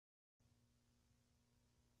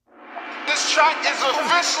track is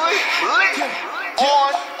officially lit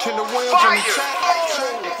on Kendall fire.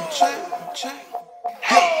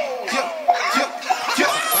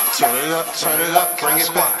 Turn it up, bring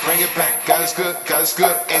it back. God is good,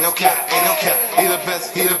 ain't no cap. He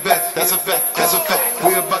the best, that's a fact.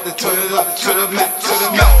 We about to turn it up to the max, Turn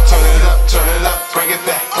it up, bring it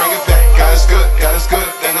back. God is good,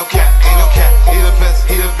 ain't no cap. He the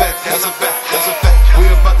best, that's a fact. We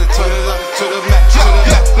about to turn it up to the max,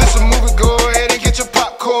 Listen, movie, go ahead and get your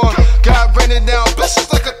popcorn. God ran it down,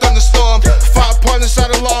 blessings like a thunderstorm. 5 partners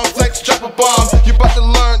out of long flex, drop a bomb. You about to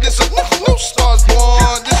learn this, a new star's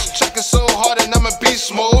born. This track is so hard and I'm a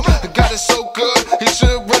beast mode. God is so good, he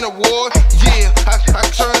should win an award. Yeah, I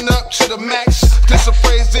turn up to the max. This a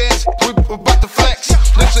praise dance, we about to flex.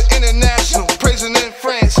 This a international, praising in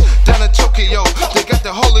France. Down in Tokyo, they got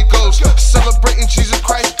the Holy Ghost. Celebrating Jesus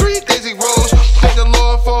Christ, 3 days he rose. Thank the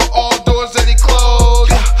Lord for all doors that he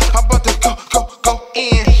closed. I'm about to go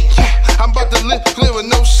in. I'm about to live clear with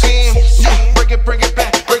no sin.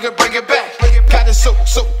 Bring it back. God is so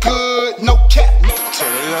good, no cap. Turn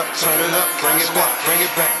it up, bring it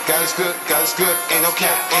back. God is good, ain't no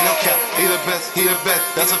cap. He the best,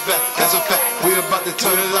 that's a fact. We about to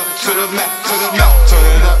turn it up to the max, Turn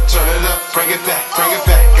it up, bring it back.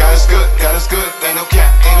 God is good, ain't no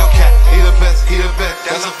cap. He the best,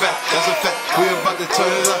 that's a fact. We about to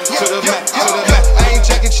turn it up to the max, I ain't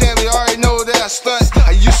Jackie Chan, you already know that I stunt.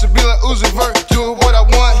 I used to be like Uzi Vert, do what I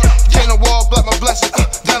want. Get in the wall, block my blessing,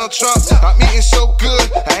 Donald Trump. I'm eating so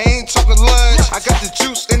good, I ain't talking lunch. I got the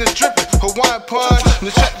juice and it's dripping, Hawaiian punch.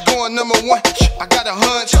 The track going #1, I got a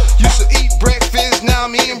hunch. Used to eat breakfast, now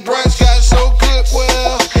I'm eating brunch. Got it so good,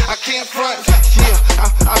 well, I can't front.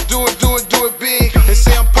 Yeah, I do it big. They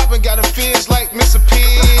say I'm popping, got a fizz like Mr.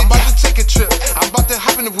 Pig. I'm about to take a trip, I'm about to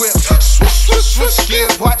hop in the whip. Switch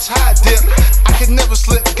gears, watch how I dip. I can never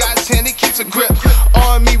slip, God's hand, he keeps a grip.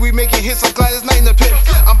 On me, we making hits like Gladys Knight in the pit.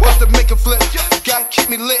 I'm about to make a flip, God keep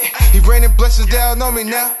me lit. He raining blessings down on me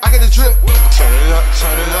now, I got a drip. Turn it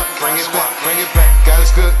up, bring it back. God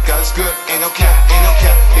is good, ain't no cap.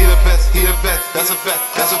 He the best, that's a fact.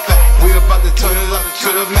 We about to turn it up to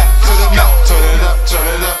the max,